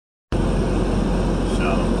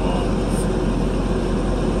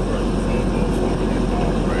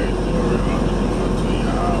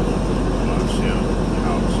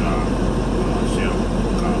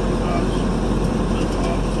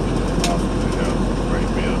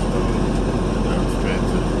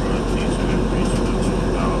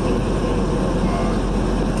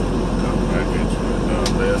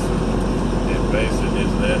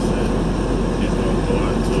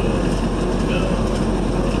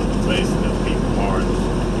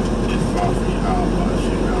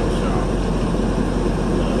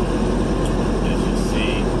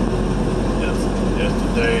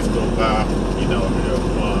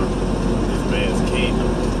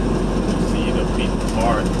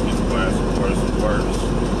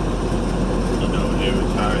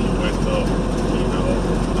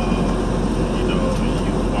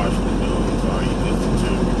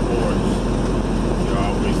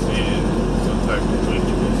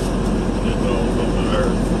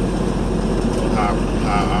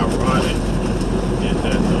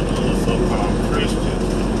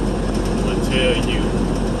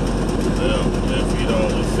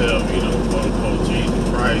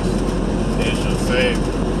say,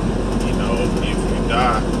 you know, if you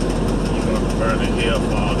die, you're going to burn in hell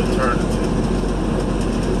for all eternity.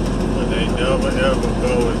 But they never ever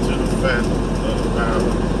go into the fact of the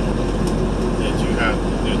matter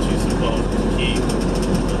that you're supposed to keep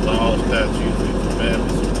the laws, statutes, and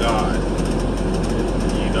commandments of God.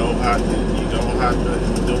 You don't have to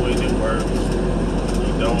do any works.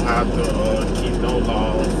 You don't have to keep no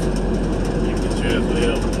laws. You can just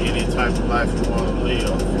live any type of life you want to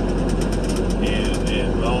live. And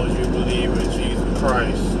as long as you believe in Jesus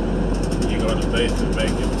Christ, you're going to basically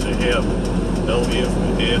make it to heaven. No ifs,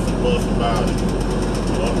 ands, or buts about it.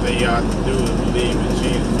 One thing you have to do is believe in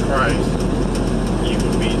Jesus Christ. You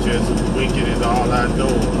can be just as wicked as all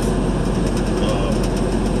outdoors.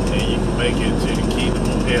 And you can make it to the kingdom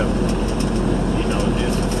of heaven. You know,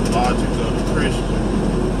 this is the logic of the Christian.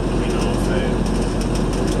 You know what I'm saying?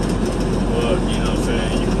 But, you know what I'm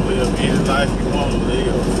saying? You can live any life you want to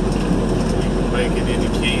live. You can make it in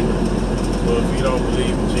the kingdom. But if you don't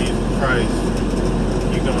believe in Jesus Christ,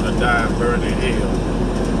 you're going to die and burn in hell.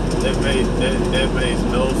 That makes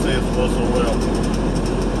no sense whatsoever.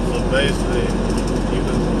 So basically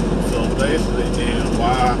then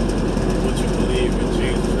why would you believe in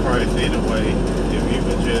Jesus Christ anyway if you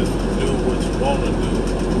can just do what you want to do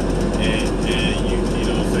and you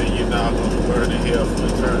know what I'm saying, you're not going to burn in hell for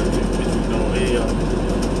eternity. But you know hell,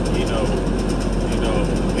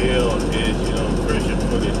 hell is, Christian,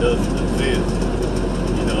 but it doesn't exist.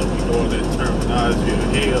 You know, if you go in the terminology of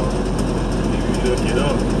hell, if you look it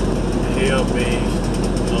up, hell means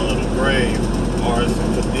the grave, or it's a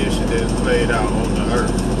condition that's played out on the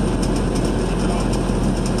earth. You know,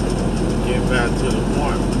 get back to the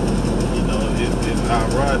point. You know, it's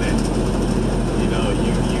ironic. You know,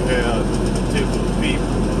 you have particular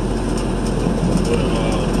people who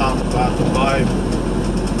talk about the Bible,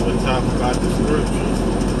 who talk about the scriptures,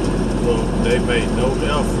 but they made no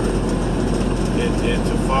effort in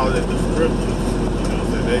to follow the scriptures. You know,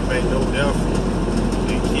 so they made no effort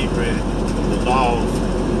in keeping the laws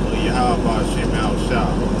of Yahweh Shem Al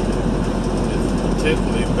Shah. It's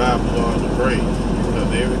particularly Babylon the Great, because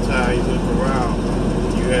every time you look around,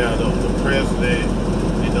 you have the president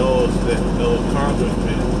and those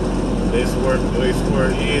congressmen. They swear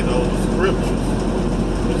in on the scriptures,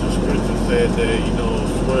 which the scripture said that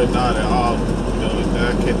swear not at all.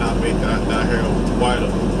 That cannot make that hair white or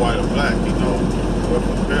black. We're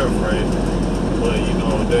paraphrasing, but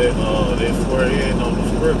they swear in on the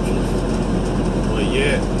scriptures. But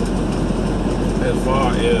yet, as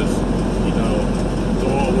far as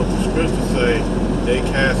doing what the scriptures say, they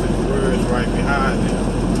cast his words right behind them.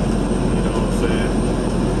 You know what I'm saying?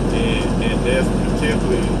 And that's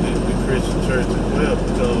particularly the Christian church as well,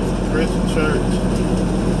 because the Christian church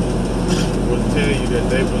will tell you that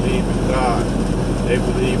they believe in God, they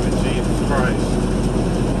believe in Jesus Christ,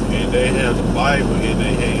 and they have the Bible in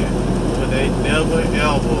their hand, but they never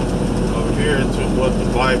ever adhere to what the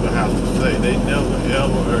Bible has to say. They never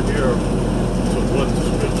ever adhere to what the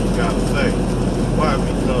scriptures got to say. Why?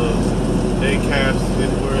 Because they cast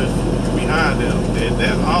his words behind them, and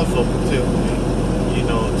that's also particularly,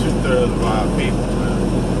 2/3 of our people, man.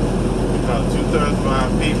 Because 2/3 of our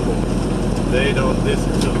people, they don't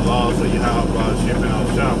listen to the laws of Yahweh Shem Al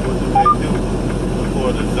Shah. What do they do?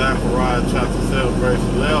 According to Zechariah chapter 7, verse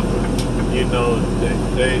 11,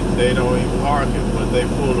 they don't even hearken, but they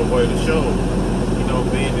pull away the shoulder.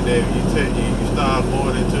 Meaning that you start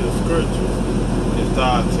going into the scriptures and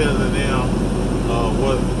start telling them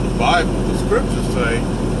what the Bible, the scriptures say.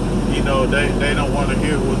 They don't want to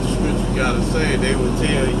hear what the scriptures got to say. They will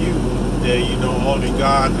tell you that only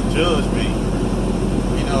God can judge me.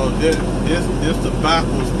 This the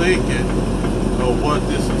backwards thinking of what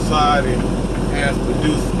this society has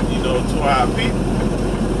produced, to our people.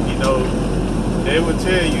 They would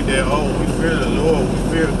tell you that, oh, we fear the Lord, we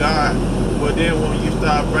fear God. But then when you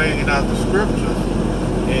start bringing out the scriptures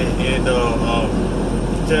and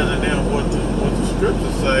telling them what the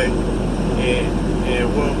scriptures say and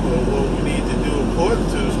what we need to do according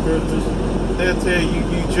to the scriptures, they'll tell you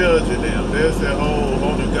judging them. They'll say, oh,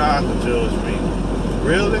 only God can judge me.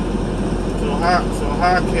 Really? So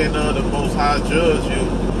how can the Most High judge you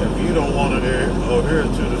if you don't want to adhere to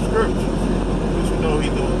the scriptures? But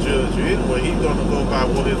He's going to judge you anyway. He's going to go by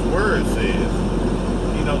what His word says.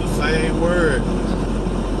 The same word,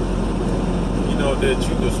 that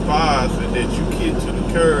you despise and that you kick to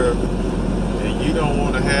the curb and you don't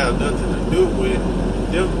want to have nothing to do with,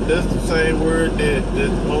 that's the same word that the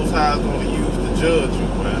Most High is going to use to judge you,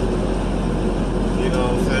 man. You know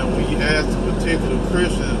what I'm saying? When you ask the particular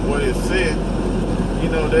Christians what is sin,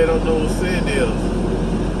 they don't know what sin is.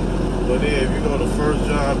 But then if you go to 1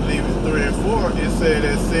 John, I believe it's 3 and 4, it said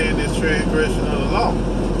that sin is transgression of the law.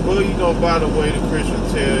 Well, you know, by the way, the Christian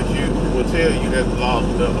will tell you that the law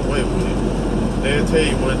is done away with. They'll tell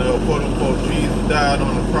you when, quote unquote, Jesus died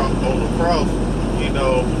on the cross, you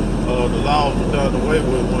know, the law was done away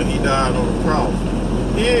with when he died on the cross.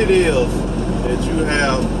 Here it is that you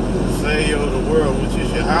have the Savior of the world, which is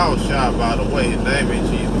Yahushua, by the way. His name is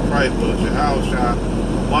Jesus Christ, but Yahushua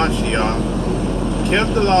Mashiach.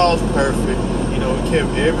 Kept the laws perfect, you know, he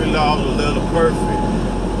kept every law to the letter perfect.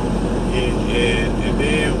 And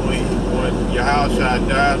then when Yahushua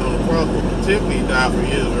died on the cross, but particularly he died for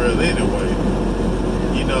Israel anyway.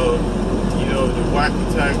 You know, the wacky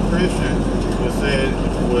type Christian was said,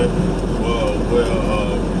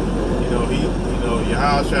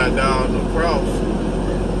 Yahushua died on the cross,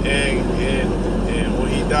 and when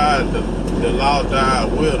he died, the law died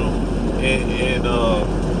with him, and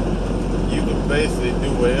you can basically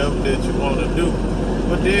do whatever that you want to do.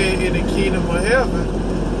 But then in the kingdom of heaven,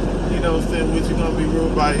 you know what I'm saying, which you're going to be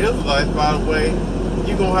ruled by Israelites, by the way,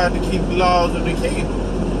 you're going to have to keep the laws in the kingdom.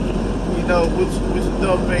 You know, which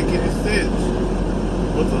don't make any sense.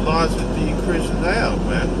 What the logic these Christians have,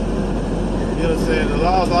 man. You know what I'm saying? The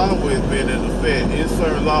law's always been in effect. There's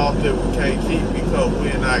certain laws that we can't keep because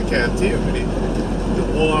we're in our captivity. The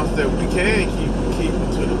ones that we can keep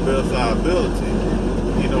them to the best of our ability.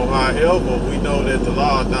 You know, however, we know that the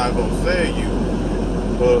law is not going to save you.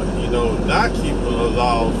 But, you know, not keeping the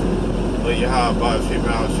laws of Yahweh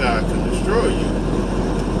Shemashah can destroy you.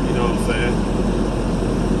 You know what I'm saying?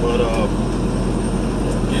 But,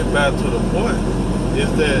 get back to the point,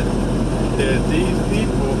 is that these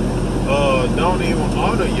people don't even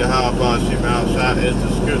honor Yahweh Shemashah, as the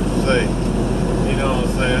scriptures say. You know what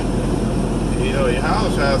I'm saying? You know,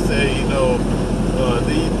 Yahweh said, you know,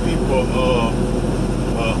 these people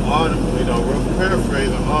honor, you know,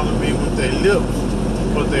 paraphrasing, honor me with their lips,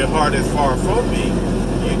 but their heart is far from me.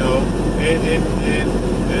 You know, and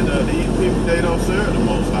these people, they don't serve the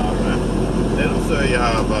Most High, man. They don't serve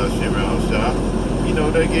Yahweh Shemashah. You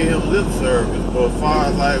know, they give him lip service, but as far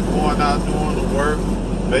as like going out doing the work,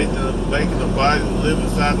 making the body a living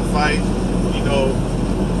sacrifice, you know,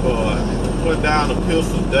 putting down the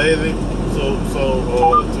pistol daily, so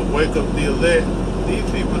to wake up the elect, these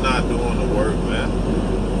people not doing the work, man.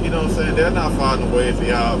 You know what I'm saying? They're not finding the ways of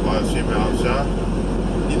Yahweh Shemashah.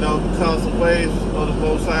 You know, because the ways of the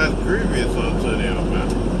Most High is grievous unto them, man.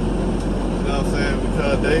 You know what I'm saying?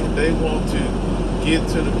 Because they want to get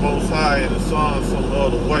to the Most High in the sun some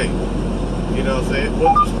other way. You know what I'm saying?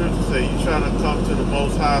 What the scripture say, you trying to come to the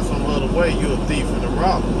Most High some other way, you're a thief and a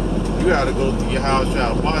robber. You got to go through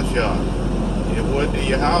Yahushua Mashiach. And what did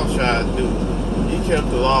Yahushua do? He kept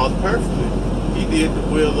the laws perfectly. He did the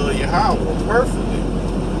will of Yahweh perfectly.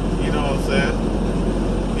 You know what I'm saying?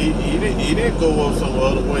 He didn't go up some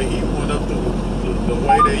other way. He went up the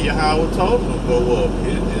way that Yahweh told him to go up.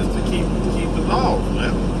 It's to keep the laws,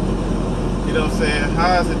 man. You know what I'm saying?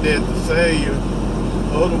 How is it that the Savior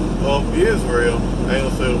of Israel, I ain't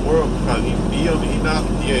gonna say the world, because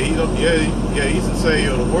he's the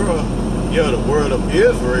Savior of the world. Yeah, the world of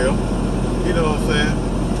Israel. You know what I'm saying?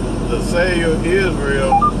 The Savior of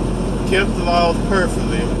Israel kept the laws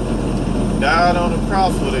perfectly, died on the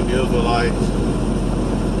cross for the Israelites,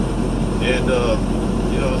 and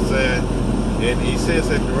you know what I'm saying? And he sits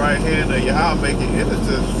at the right hand of Yahweh making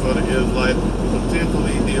intercession for the Israelites,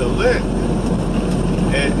 particularly the elect.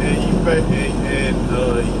 And you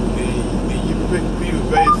people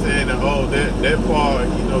basically saying that, oh, that part,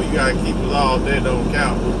 you know, you gotta keep the law, that don't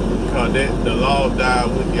count because the law died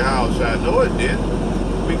with Yahweh. No, it didn't,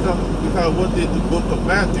 because what did the book of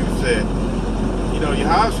Matthew say? You know,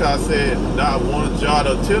 Yahweh said not one jot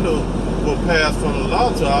or tittle will pass from the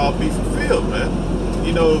law till all be fulfilled, man.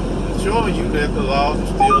 You know, showing you that the laws are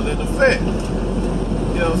still in effect.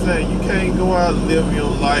 You know what I'm saying? You can't go out and live your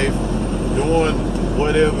life doing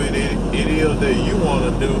whatever it is that you want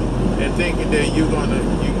to do and thinking that you're going to,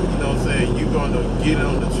 you know what I'm saying, you're going to get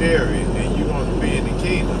on the chariot and you're going to be in the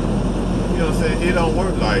kingdom. You know what I'm saying? It don't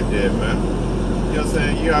work like that, man. You know what I'm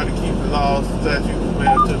saying? You got to keep the laws, statutes,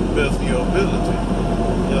 commandments to the best of your ability.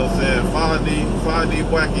 You know what I'm saying? Find these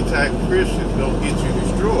wacky type Christians gonna get you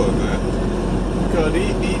destroyed, man. Because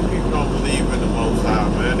these people don't believe in the Most High,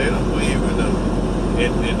 man. They don't believe in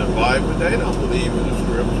the Bible. They don't believe in the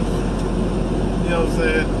scriptures. You know what I'm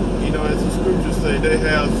saying? You know, as the scriptures say, they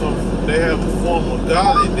have a form of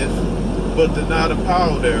godliness, but deny the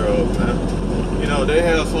power thereof, man. You know, they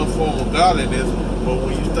have some form of godliness, but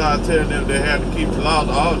when you start telling them they have to keep the laws,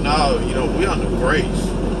 oh no, you know, we under grace.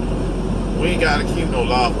 We ain't gotta keep no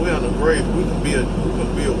laws. We under grace. We can be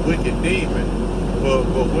a wicked demon. but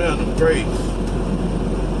we're under grace.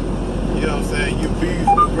 You know what I'm saying? You be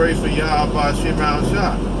the grace for Yahweh Shem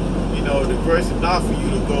Shah. You know, the grace is not for you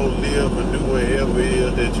to go live and do whatever it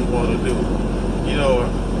is that you want to do. You know,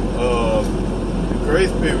 the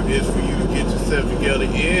grace period is for you to get yourself together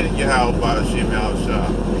in Yahweh Shem Shah.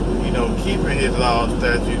 You know, keeping his laws,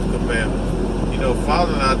 statutes, commandments. You know,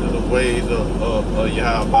 following after the ways of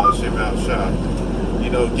Yahweh Shem Shah. You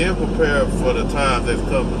know, getting prepared for the times that's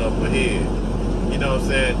coming up ahead. You know what I'm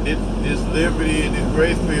saying? This liberty and this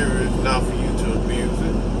grace period is not for you to abuse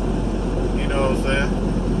it. You know what I'm saying?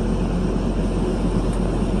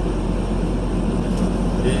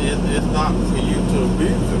 It's not for you to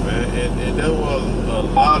abuse it, man. And there was a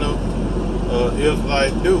lot of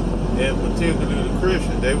Israelites do, and particularly the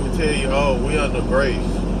Christians. They would tell you, "Oh, we under grace."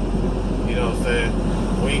 You know what I'm saying?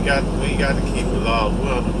 We ain't got to keep the laws.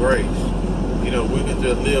 We're under grace. You know, we can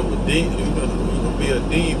just live with demons. We can be a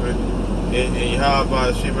demon, and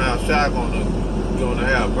Yahweh Shem Shah gonna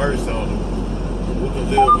have mercy on them. We can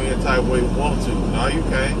live any type of way we want to. No, you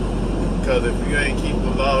can't. Because if you ain't keeping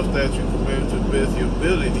the laws, statutes, commandments to the best of your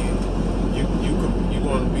ability, you're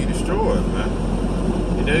going to be destroyed, man.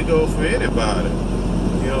 And that goes for anybody.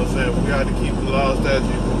 You know what I'm saying? We got to keep the laws,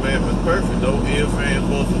 statutes, commandments perfect. No ifs, ands,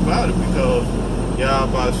 buts about it. Because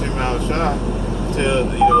Yahweh Shem Shah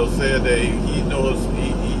said that he knows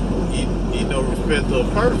he no respect to a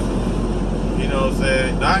person. You know what I'm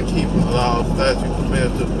saying? Not keeping the laws, statutes,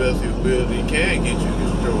 commandments to the best of your ability can get you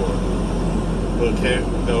destroyed. But can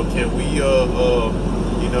we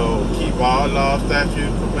keep all laws,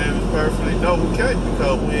 statutes, commandments perfectly? No, we can't,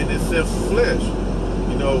 because we're in this sinful flesh.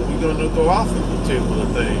 You know, we're gonna go off of particular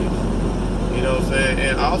things. You know what I'm saying?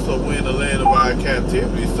 And also we're in the land of our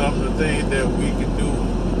captivity. Some of the things that we can do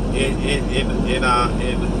in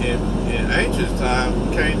ancient time,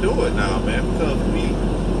 we can't do it now, man, because we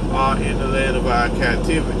are in the land of our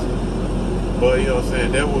captivity. But you know what I'm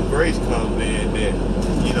saying, that's where grace comes in, that,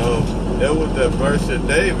 you know, that's what the verse of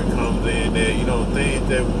David comes in, that, you know, things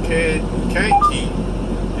that we can't keep.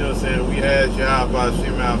 You know what I'm saying? We ask Yahweh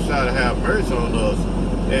Shem Shah to have mercy on us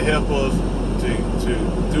and help us to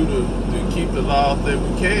keep the laws that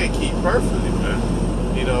we can keep perfectly, man.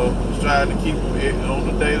 You know, trying to keep them on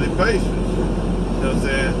a daily basis. You know what I'm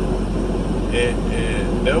saying? And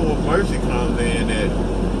that's where mercy comes in,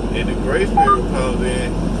 and the grace period comes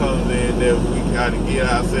in that we got to get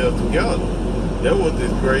ourselves together. That's what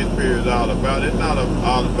this grace period is all about. It's not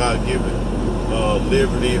all about giving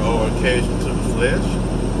liberty or occasion to the flesh.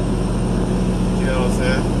 You know what I'm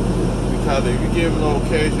saying? Because if you're giving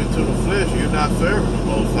occasion to the flesh, you're not serving the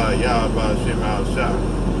Most High Yahweh Shem Shah.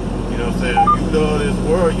 You know what I'm saying? If you love this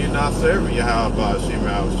world, you're not serving Yahweh Shem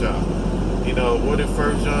Shah. You know, what if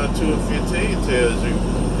 1 John 2:15 tells you?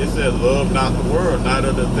 It says, love not the world,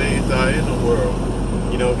 neither the things that are in the world.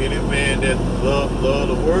 You know, any man that love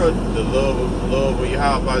the world, the love of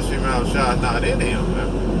Yahweh Shem Shah is not in him, man.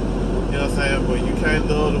 You know what I'm saying? But you can't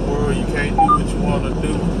love the world, you can't do what you want to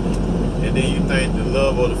do, and then you think the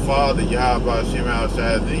love of the Father, Yahweh Shem Shah, is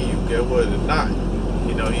in you. Get what? It's not.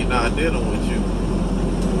 You know, he's not dealing with you.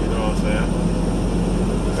 You know what I'm saying?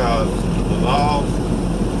 Because the laws,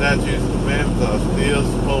 statutes, commandments are still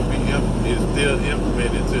supposed to be still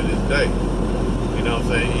implemented to this day. You know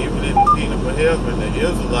what I'm saying? Even in the kingdom of heaven, the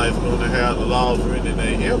Israelites are going to have the laws written in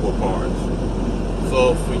their inward parts.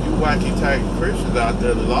 So for you wacky-tacky Christians out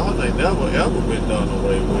there, the laws ain't never ever been done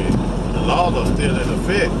away with. The laws are still in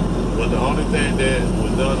effect. But the only thing that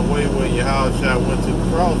was done away with when Yahushua went to the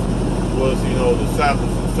cross was, you know, the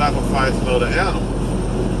sacrificing of the animals.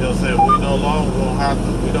 You know what I'm saying? We no longer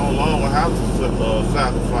have to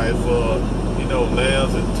sacrifice for, you know,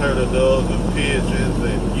 lambs and turtle doves and pigeons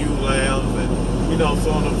and ewe lambs and, you know,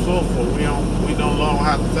 so on and so forth. We no longer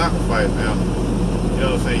have to sacrifice animals. You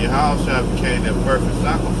know what I'm saying? Yahushua became that perfect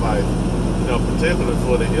sacrifice, you know, particularly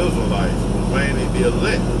for the Israelites, mainly the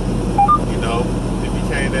elect. You know, it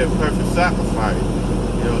became that perfect sacrifice.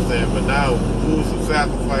 You know what I'm saying? But now, who's the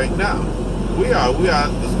sacrifice now? We are.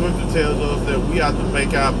 The scripture tells us that we have to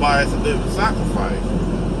make our bodies a living sacrifice.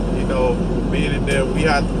 You know, meaning that we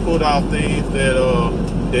have to put off things that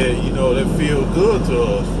you know, that feel good to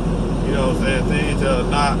us. You know what I'm saying? Things that are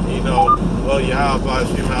not, you know, Yahweh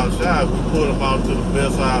Shem Shah, we put them out to the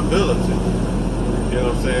best of our ability. You know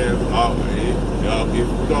what I'm saying? If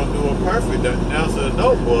we're gonna do it perfect, the answer is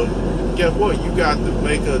no. But guess what? You got to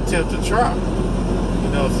make an attempt to try. You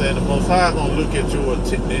know what I'm saying? The Most High is gonna look at your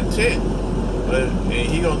intent. And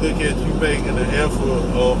he gonna look at you making an effort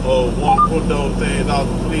of want to put those things out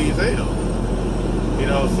to please him. You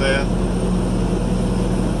know what I'm saying?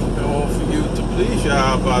 In order for you to please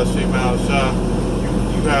Yahweh Shem Shah,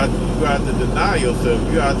 you you have to deny yourself.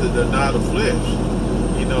 You have to deny the flesh.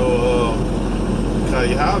 You know, because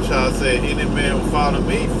Yahushua said, any man will follow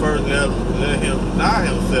me, first let him deny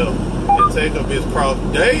himself and take up his cross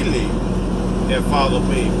daily and follow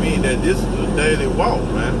me. Meaning that this is a daily walk,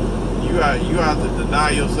 man. You have to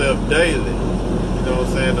deny yourself daily. You know what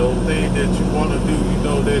I'm saying? Those things that you want to do, you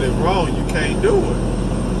know that it's wrong, you can't do it.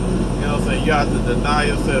 You know what I'm saying? You have to deny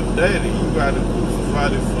yourself daily. You got to crucify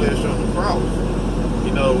the flesh on the cross.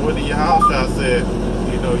 You know, what the Yahushua said,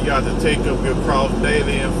 you know, you have to take up your cross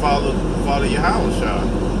daily and follow Yahushua.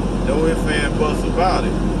 No ifs and buts about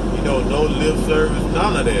it. You know, no lip service,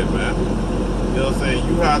 none of that, man. You know what I'm saying?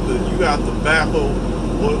 You have to back up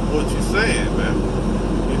what you're saying, man.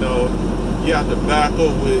 You know, you have to back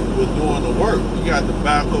up with doing the work. You got to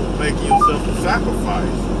back up making yourself a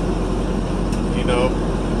sacrifice. You know,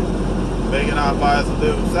 making our bodies a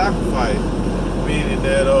living sacrifice. Meaning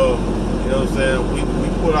that, you know what I'm saying, we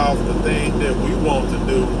put off the things that we want to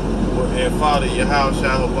do and follow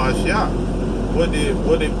Yahushua HaMashiach. What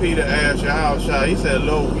did Peter ask Yahushua? He said,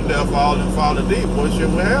 Lord, we left all and followed thee. What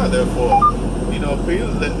should we have therefore? You know, Peter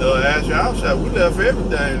asked Yahushua, we left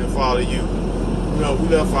everything to follow you. You know, we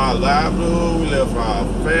left our livelihood, we left our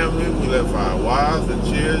family, we left our wives and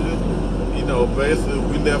children. You know, basically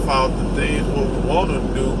we left out the things what we wanted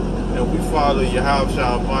to do, and we follow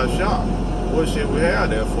Yahushua HaMashiach. What should we have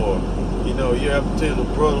therefore? You know, you have to tell the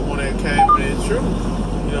brother when they came in the truth.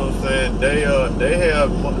 You know what I'm saying? They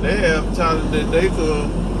have talent that they could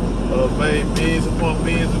made millions upon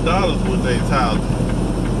millions of dollars with their talent.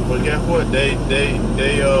 But guess what? They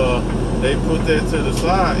put that to the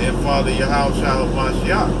side and follow Yahushua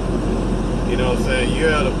HaMashiach. You know what I'm saying? You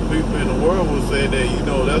have the people in the world will say that, you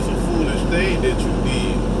know, that's a foolish thing that you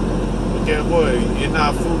did. But guess what? You're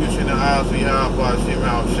not foolish in the eyes of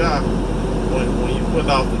Yahushua when you put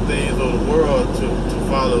off the things of the world to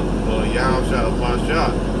follow Yahushua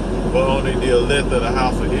HaMashiach. But only the elect of the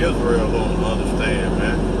house of Israel gonna understand,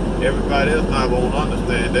 man. Everybody else not gonna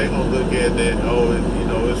understand. They're gonna look at that, oh, you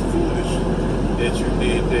know, it's foolish that you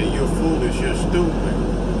did that. You're foolish, you're stupid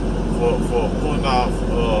for putting off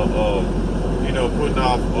you know, putting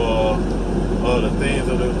off the things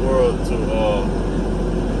of this world to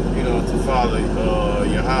you know, to follow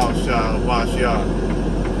Yahushua HaMashiach.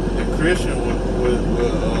 The Christian would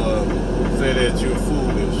say that you're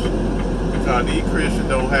foolish, because these Christians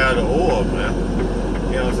don't have the oil, man.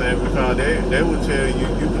 You know what I'm saying? Because they will tell you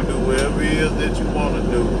you can do whatever it is that you want to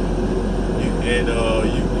do, and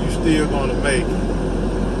you still gonna make it. You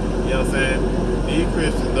know what I'm saying? These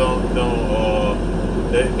Christians don't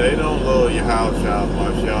they don't love Yahushua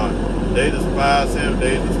HaMashiach. They despise him.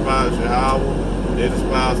 They despise Yahweh. They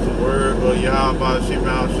despise the word of Yahweh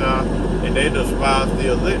HaMashiach, and they despise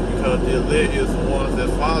the elect, because the elect is the ones that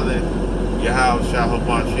follow Yahushua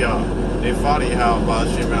HaMashiach. They follow Yahweh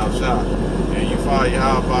HaMashiach. And you follow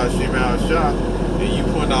Yahweh HaMashiach, and you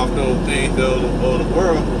putting off those things of the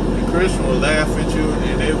world, the Christian will laugh at you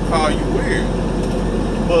and they will call you weird.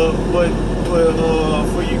 But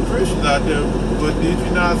for you Christians out there, but did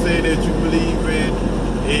you not say that you believe in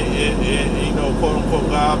you know, quote unquote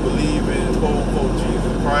God, believe in quote unquote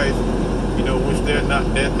Jesus Christ, you know, which that's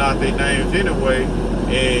not their names anyway,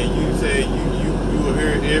 and you say you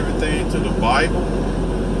adhere everything to the Bible?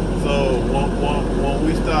 So when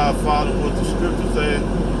we start following what the scripture says,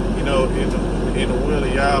 you know, in the will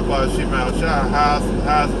of Yahweh HaMashiach,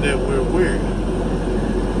 how's that we're weird?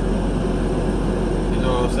 You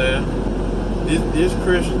know what I'm saying?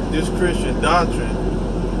 This Christian doctrine,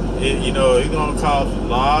 you know, it's gonna cause a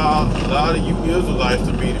lot of you Israelites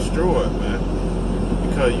to be destroyed, man.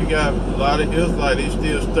 Because you got a lot of Israelites, they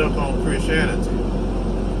still stuck on Christianity.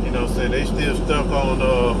 You know what I'm saying? They still stuck on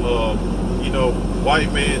you know,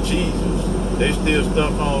 white man Jesus. They still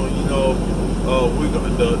stuck on, you know,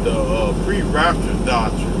 the pre-rapture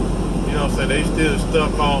doctrine. You know what I'm saying? They still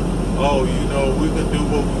stuck on, oh, you know, we can do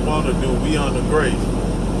what we want to do. We under grace.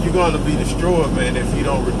 You're going to be destroyed, man, if you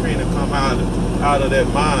don't repent and come out of that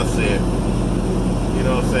mindset. You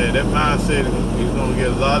know what I'm saying? That mindset is going to get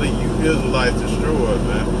a lot of you Israelites destroyed,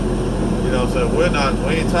 man. You know what I'm saying?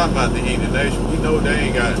 We ain't talking about the heathen nation. We know they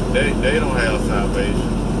don't have salvation.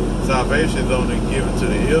 Salvation is only given to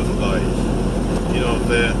the Israelites. You know what I'm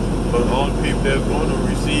saying? But the only people that's going to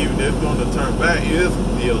receive, that's going to turn back, is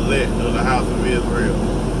the elect of the house of Israel.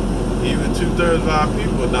 Even 2/3 of our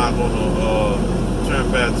people are not going to turn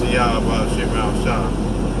back to Yahweh HaMashiach.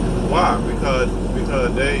 Why? Because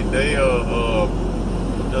they you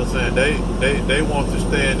know what I'm saying, they want to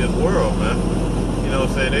stay in this world, man. You know what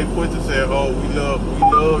I'm saying? They quit to say, oh, we love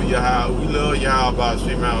Yahweh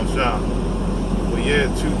HaMashiach. But yet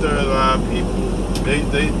 2/3 of our people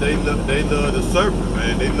they love the serpent,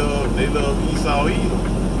 man. They love Esau Edom.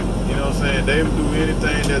 You know what I'm saying? They would do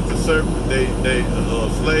anything that the serpent,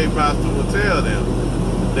 slave master would tell them.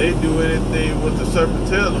 They do anything what the serpent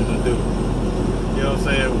tells them to do. You know what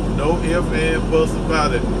I'm saying? No ifs, ands, buts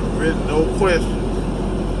about it. Really, no question.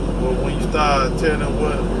 But when you start telling them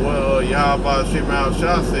what Yahweh Shema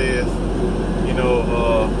Shah says, you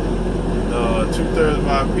know, 2/3 of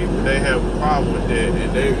our people, they have a problem with that,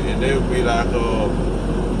 and they would be like, you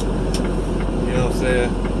know what I'm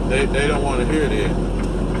saying? They don't want to hear that.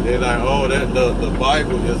 They're like, oh, that the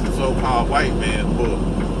Bible is a so-called white man's book.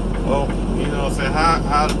 Oh, you know what I'm saying?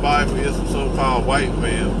 How the Bible is a so-called white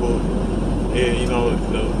man's book? And you know,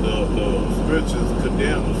 the scriptures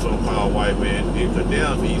condemn the so-called white man. It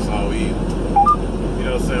condemns Esau either. You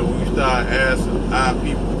know what I'm saying? When you start asking our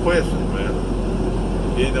people questions, man,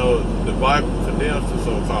 you know, the Bible condemns the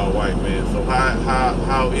so-called white man. So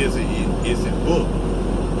how is it book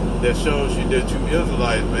that shows you that you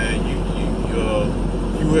Israelites, man, you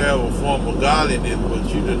have a form of godliness, but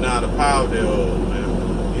you deny the power thereof, man.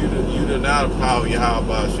 You deny the power of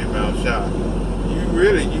Yahweh Shema Shah.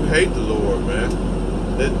 You hate the Lord, man.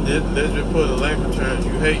 Let's just put it in layman terms,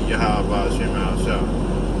 you hate Yahweh Shema Shah.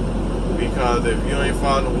 Because if you ain't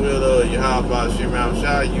following the will of Yahweh Shema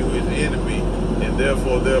Shah, you his enemy, and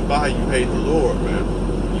therefore thereby you hate the Lord, man.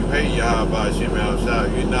 You hate Yahweh Shema Shah.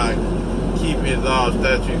 You're not keeping his law,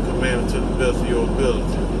 statute, and commandment to the best of your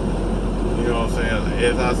ability. You know what I'm saying?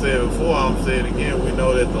 As I said before, I'm saying it again, we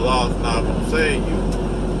know that the law is not going to save you.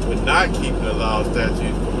 But not keeping the law,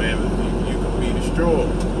 statutes, commandments, you can be destroyed.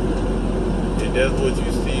 And that's what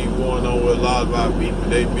you see going on with a lot of our people.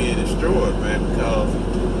 They being destroyed, man, because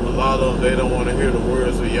a lot of them, they don't want to hear the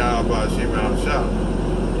words of Yahweh Shema Shah.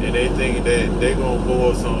 And they think that they're going to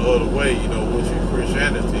go some other way, you know, which is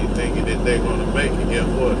Christianity, thinking that they're going to make it. Guess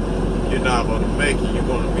what? You're not going to make it. You're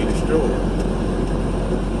going to be destroyed.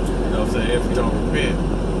 You know what I'm saying? If you don't repent,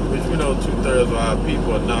 which we know 2/3 of our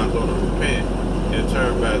people are not going to repent and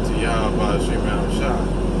turn back to Yahweh Shema Shah.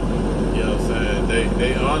 You know what I'm saying?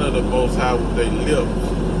 They honor the Most High with their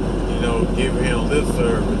lips, you know, giving him lip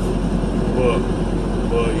service, but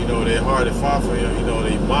you know, their heart is far from him. You know,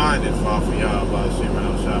 their mind is far from Yahweh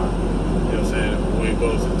Shema Shah. You know what I'm saying? When it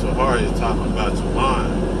goes into heart, it's talking about your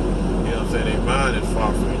mind. You know what I'm saying? Their mind is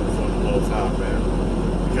far from the Most High, man.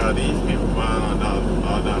 Because these people's mind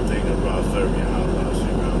are not thinking about serving Yahweh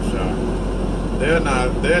Shema Shah.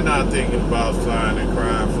 They're not thinking about sighing and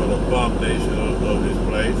crying for the abomination of this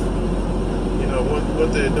place. You know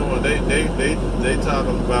what they're doing? They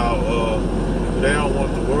talking about they don't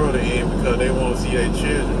want the world to end because they want to see their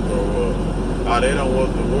children grow up. Or they don't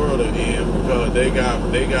want the world to end because they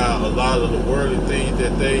got a lot of the worldly things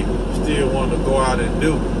that they still want to go out and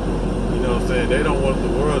do. You know what I'm saying? They don't want the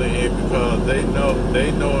world to end because they know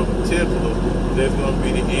in particular there's going to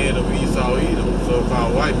be the end of Esau Edom,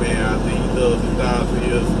 so-called white man, after he does and dies for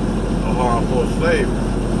years of hardcore slavery.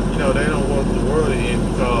 You know, they don't want the world to end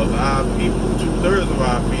because our people, 2/3 of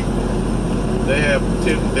our people, they have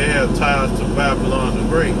ties to Babylon the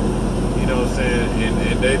Great. You know what I'm saying?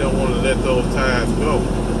 And they don't want to let those ties go.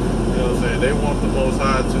 You know what I'm saying? They want the Most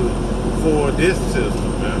High to forward this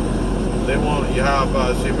system, man. They want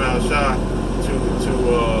Yahweh Shema Shah to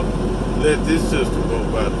let this system go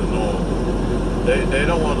back to normal. They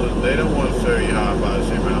don't want to serve Yahweh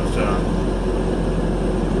Shema Shah,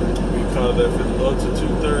 because if it's up to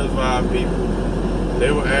 2/3 of our people,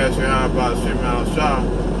 they will ask Yahweh Shema Shah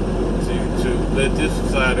to let this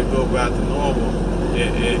society go back to normal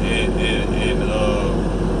and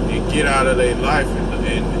get out of their life,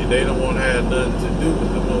 and they don't want to have nothing to do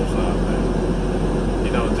with the Most High, man.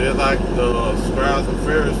 You know, just like the scribes and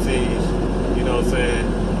Pharisees, you know what I'm saying,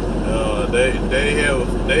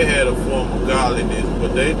 they had a form of godliness,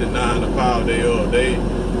 but they deny the power thereof. They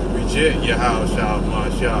reject Yahweh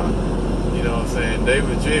Shah. You know what I'm saying? They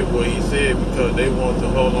reject what he said because they want to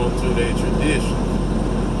hold on to their tradition.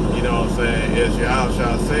 You know what I'm saying? As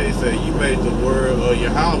Yahweh say, you made the word of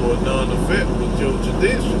Yahweh none effect with your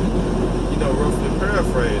tradition. You know, roughly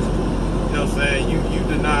paraphrasing. You know what I'm saying? You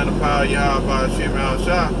deny the power of Yahweh Shema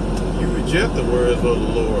Shah. You reject the words of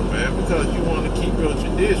the Lord, man, because you want to keep your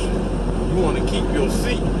tradition. You want to keep your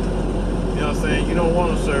seat. You know what I'm saying? You don't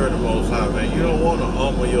want to serve the Most High, man. You don't want to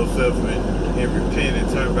humble yourself and repent and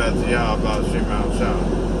turn back to Yahweh Shema Shah.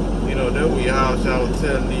 You know, that's what Yahweh was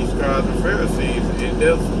telling these scribes and Pharisees, and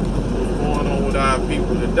that's what's going on with our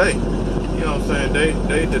people today. You know what I'm saying?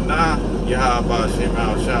 They deny Yahweh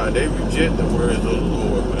Shema Shah. They reject the words of the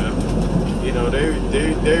Lord, man. You know, they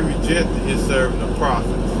reject his serving the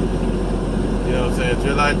prophets. You know what I'm saying?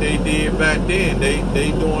 Just like they did back then,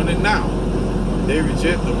 they doing it now. They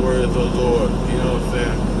reject the words of the Lord. You know what I'm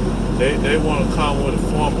saying? They want to come with a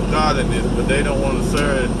form of godliness, but they don't want to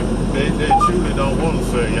serve. They truly don't want to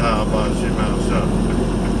serve Yahweh Shema Shah.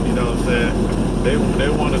 You know what I'm saying? They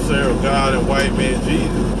want to serve God and white man Jesus,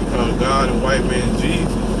 because God and white man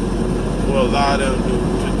Jesus will allow them to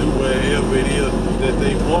do whatever it is that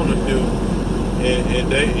they want to do, and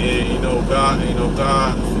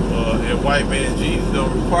God and white man Jesus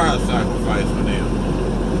don't require sacrifice for them.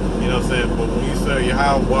 You know what I'm saying? But when you serve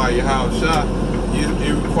Yahweh Shah,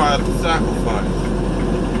 it requires a sacrifice.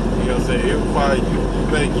 You know what I'm saying? It requires you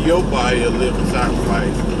make your body a living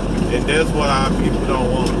sacrifice. And that's what our people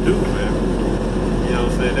don't want to do, man. You know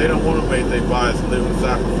what I'm saying? They don't want to make their bodies a living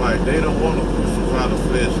sacrifice. They don't want to crucify the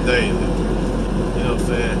flesh daily. You know what I'm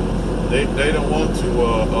saying? They don't want to,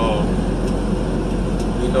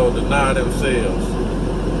 deny themselves.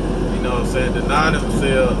 You know what I'm saying? Deny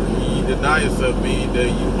themselves. You deny yourself means that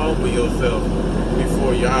you humble yourself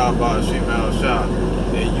before Yahweh Shema Shah,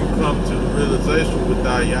 and you come to the realization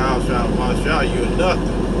without Yahweh Shema Shah, you're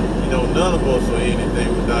nothing. You know, none of us are anything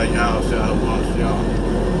without Yahweh Shema Shah.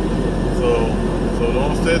 So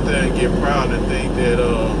don't sit there and get proud and think that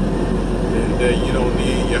you don't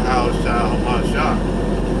need Yahweh Shema Shah.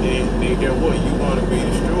 Then get what? You're going to be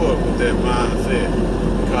destroyed with that mindset,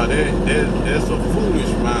 because that's a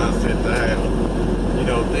foolish mindset to have. You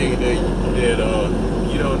know, thinking that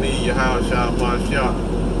you don't need your house shot, my shot.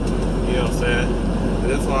 You know what I'm saying?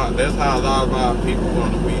 That's how a lot of our people are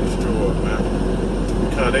going to be destroyed, man.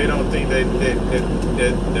 Because they don't think that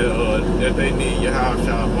they need your house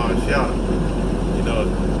shot, my shot. You know,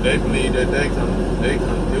 they believe that they can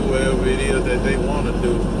do whatever it is that they want to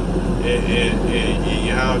do, and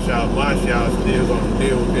your house shot, my shot, still going to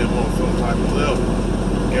deal with them on some type of level.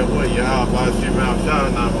 Guess what? Your house shot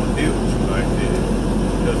is not going to deal with you like this.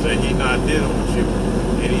 Because he's not dealing with you.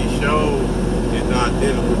 And he showed he's not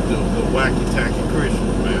dealing with the wacky-tacky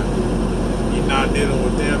Christians, man. He's not dealing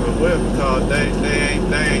with them as well, because they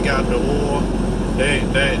ain't got the oil. They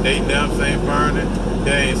lamps ain't burning.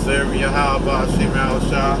 They ain't serving Yahweh Shema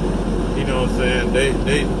Shah. You know what I'm saying?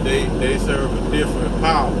 They serve a different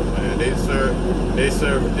power, man. They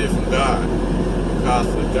serve a different God. Because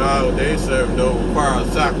the God they serve don't require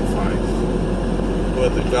sacrifice. But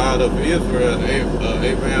the God of Israel,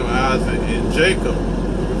 Abraham, Isaac, and Jacob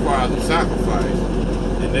requires a sacrifice.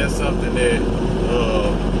 And that's something that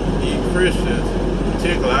Christians,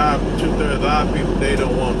 particularly two-thirds of our people, they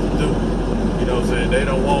don't want to do. You know what I'm saying? They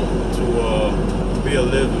don't want to be a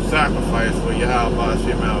living sacrifice for Yahweh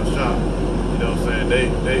Shema Shah. You know what I'm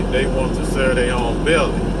saying? They want to serve their own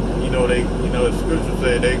belly. The scripture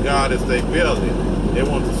say their God is their belly. They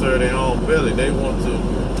want to serve their own belly. They want to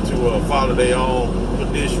follow their own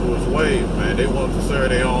pernicious ways, man. They want to serve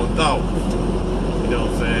their own thoughts. You know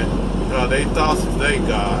what I'm saying? Because their thoughts is their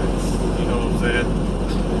God. You know what I'm saying?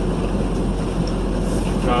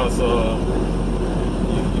 Because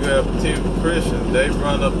you have particular Christians, they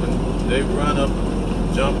run up,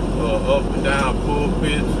 jump up and down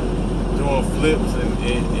pulpits, doing flips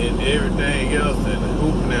and everything else, and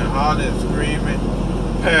hooping and hollering and screaming,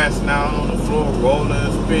 passing out on the floor, rolling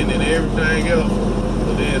and spinning, everything else.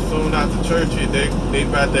 But then soon after church, they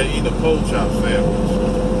about to eat a pork chop sandwich.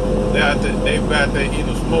 They about to eat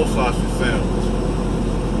a smoked sausage sandwich.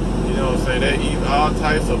 You know what I'm saying? They eat all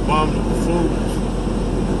types of abominable foods.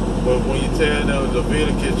 But when you tell them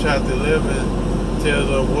Leviticus chapter 11 tells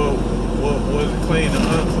them what was clean and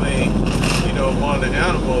unclean, among the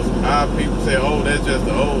animals, our people say, oh, that's just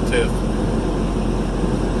the Old Testament.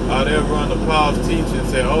 Or they'll run the Paul's teaching and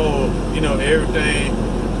say, oh, everything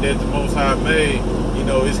that the Most High made,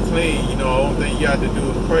 it's clean. The only thing you got to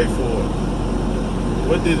do is pray for it.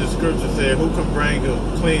 What did the scripture say? Who can bring a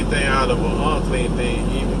clean thing out of an unclean thing?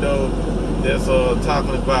 Even though that's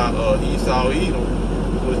talking about Esau Edom,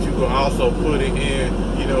 but you can also put it in,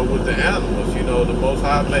 with the animals. The Most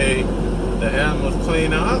High made the animals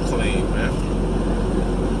clean and unclean, man.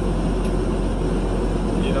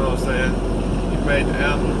 You know what I'm saying? He made the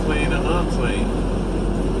animals clean and unclean.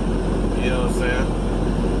 You know what I'm saying?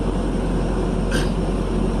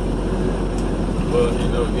 But,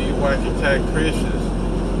 these wacky-tack Christians,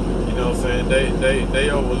 you know what I'm saying, they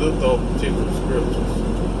overlook those particular scriptures.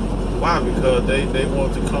 Why? Because they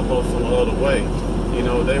want to come up some other way.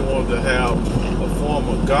 They want to have a form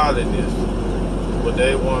of godliness, but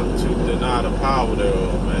they want to deny the power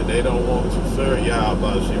thereof, man. They don't want to serve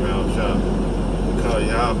Yahweh Shema Shah, because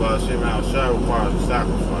Yahweh Shema Shah requires a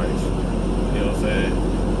sacrifice. You know what I'm saying?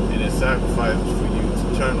 And it sacrifices for you to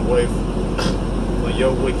turn away from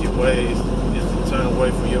your wicked ways, is to turn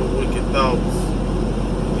away from your wicked thoughts.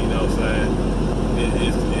 You know what I'm saying?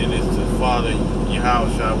 it's to follow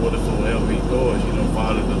Yahushua whithersoever he goes,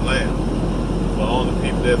 follow the Lamb. But only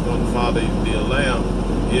people that's going to follow the Lamb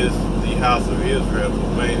is the house of Israel, but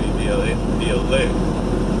mainly the elect.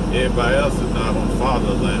 Everybody else is not going to follow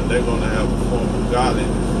the Lamb. They're going to have a form of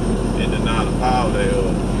godliness and deny the power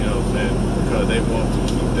thereof, because they want to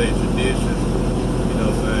keep their traditions.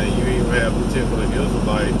 You even have particular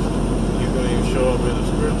Israelites. You can even show them in the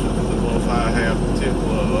scriptures that the Most High have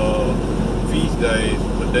particular feast days,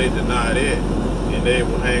 but they deny it, and they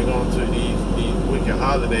will hang on to these wicked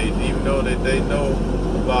holidays, even though that they know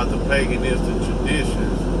about the paganistic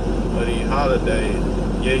traditions of these holidays.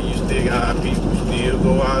 Yet you still got people still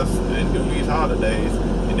go out and do these holidays,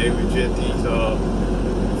 and they reject these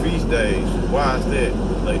feast days. Why is that?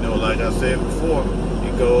 Like I said before,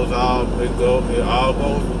 it all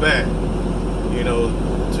goes back,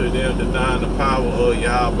 to them denying the power of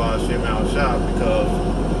Yahweh Shem Al-Shah, because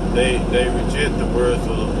they reject the words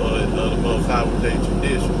of the Most High with their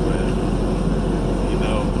tradition, man.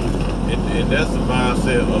 And that's the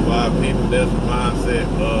mindset of our people. That's the mindset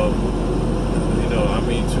of,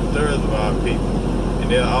 2/3 of our people. And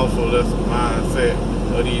then also that's the mindset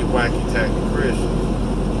of these wacky-tacky Christians.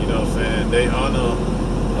 They honor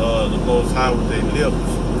the Most High with their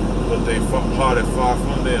lips, but they heart is far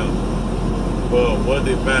from them. But what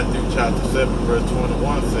did Matthew chapter 7 verse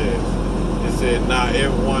 21 says? It said, "Not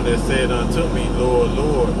everyone that said unto me, Lord,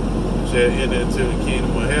 Lord, shall enter into the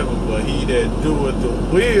kingdom of heaven, but he that doeth the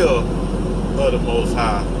will of the Most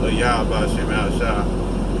High, of Yahweh Shem Al-Shah,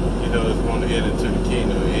 is going to enter into the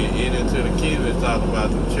kingdom." And into the kingdom is talking about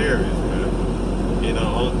them chariots, man.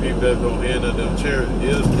 Only people that's going to enter them chariots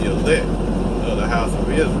is the elect of the house of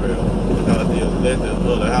Israel, because the elect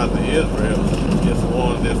of the house of Israel is the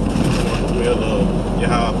one that's doing the will of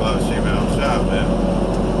Yahweh Shem Al-Shah, man.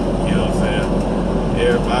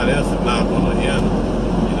 Everybody else is not going to enter.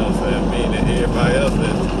 Meaning everybody else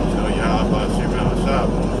that, Yahweh Shem Al-Shah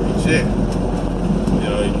going to reject.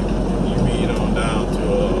 You read on down to,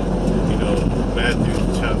 Matthew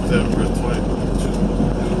chapter 7, verse 22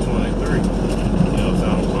 through 23.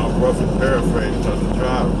 I'm roughly paraphrasing because I'm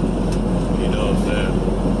driving.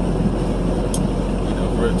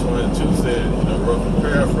 Verse 22 said, roughly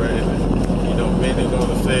paraphrasing, many going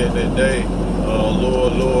to say that day,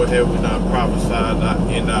 Lord, Lord, have we not prophesied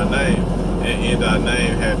in thy name? And in thy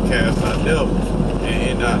name have cast out devils, and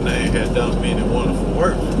in thy name have done many wonderful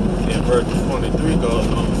works. And verse 23 goes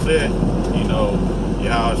on and said,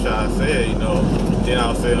 Yahushua said, then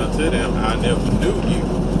I'll say unto them, I never knew you.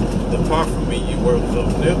 Depart from me, you workers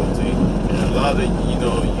of iniquity. And a lot of, you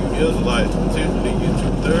Israelites, particularly you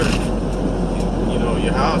 2/3,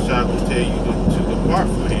 Yahushua will tell you to depart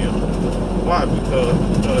from him. Why? Because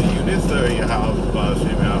you didn't serve Yahweh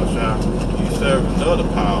Shem Al-Shah. You serve another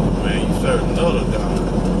power, man. You serve another God.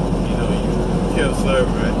 You kept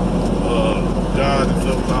serving God and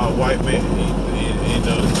so-called white man,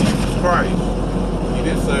 Jesus Christ. You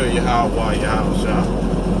didn't serve Yahweh Yahushua.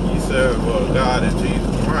 You serve God and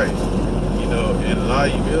Jesus Christ. And a lot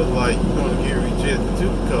of you Israelites, you're going to get rejected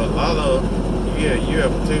too, because a lot of, you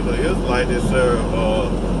have particular Israelites that serve,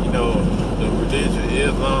 the religion,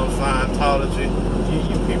 Islam, Scientology.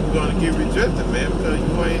 You people going to get rejected, man, because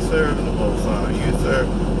you ain't serving the Most High. You serve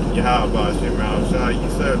Yahweh Shem Al-Shah. You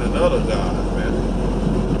serve another God, man.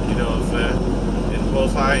 You know what I'm saying? And the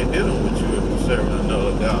Most High ain't dealing with you if you serving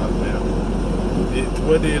another God, man.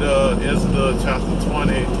 What did Exodus chapter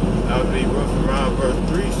 20, I believe roughly around verse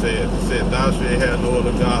 3 said? It said, thou shalt have no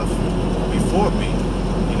other gods before me.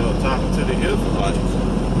 Talking to the Israelites.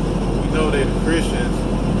 We know that the Christians,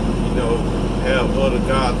 have other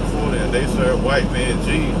gods before them. They serve white man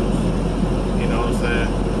Jesus. You know what I'm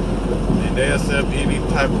saying? And they accept any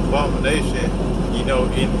type of abomination, in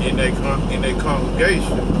their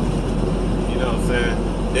congregation. You know what I'm saying?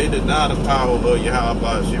 They deny the power of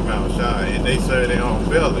Yahweh Shem Al-Shah, and they serve their own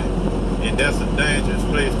belly. And that's a dangerous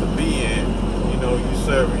place to be in. You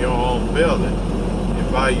serve your own belly.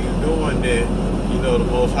 And by you doing that, the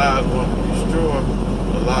Most High is going to destroy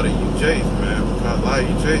a lot of you Jays, man, because a lot of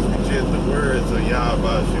you Jays reject the words of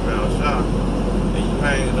Yahweh Shem Al-Shah, and you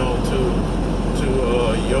hanging on to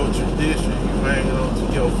your tradition, you hanging on to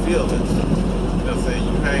your feelings.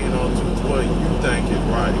 You hanging on to what you think is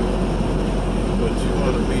right, but you're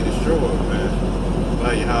going to be destroyed, man,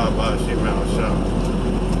 by Yahweh Shem Al-Shah.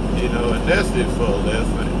 And that's it for a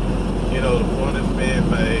lesson. The point is being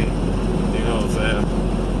made. You know what I'm saying?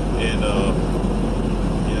 And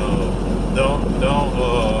don't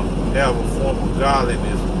have a form of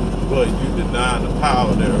godliness, but you deny the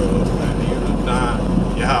power thereof, and you deny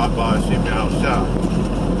Yahweh Shem Al-Shah.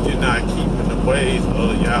 you're not keeping the ways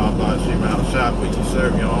of Yahweh Shem Shah, but you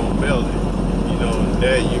serve your own belly, you know, and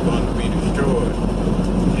that you're going to be destroyed.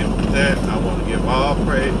 And with that, I want to give all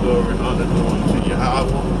praise, glory, and honor to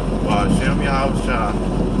Yahweh, Hashem Yahweh Shah,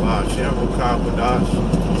 Hashem Rukabadash.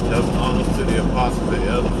 That's honor to the apostles, the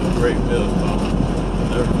elders, of great millstone.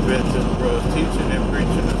 Never been to the brothers teaching and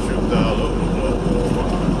preaching the truth all over.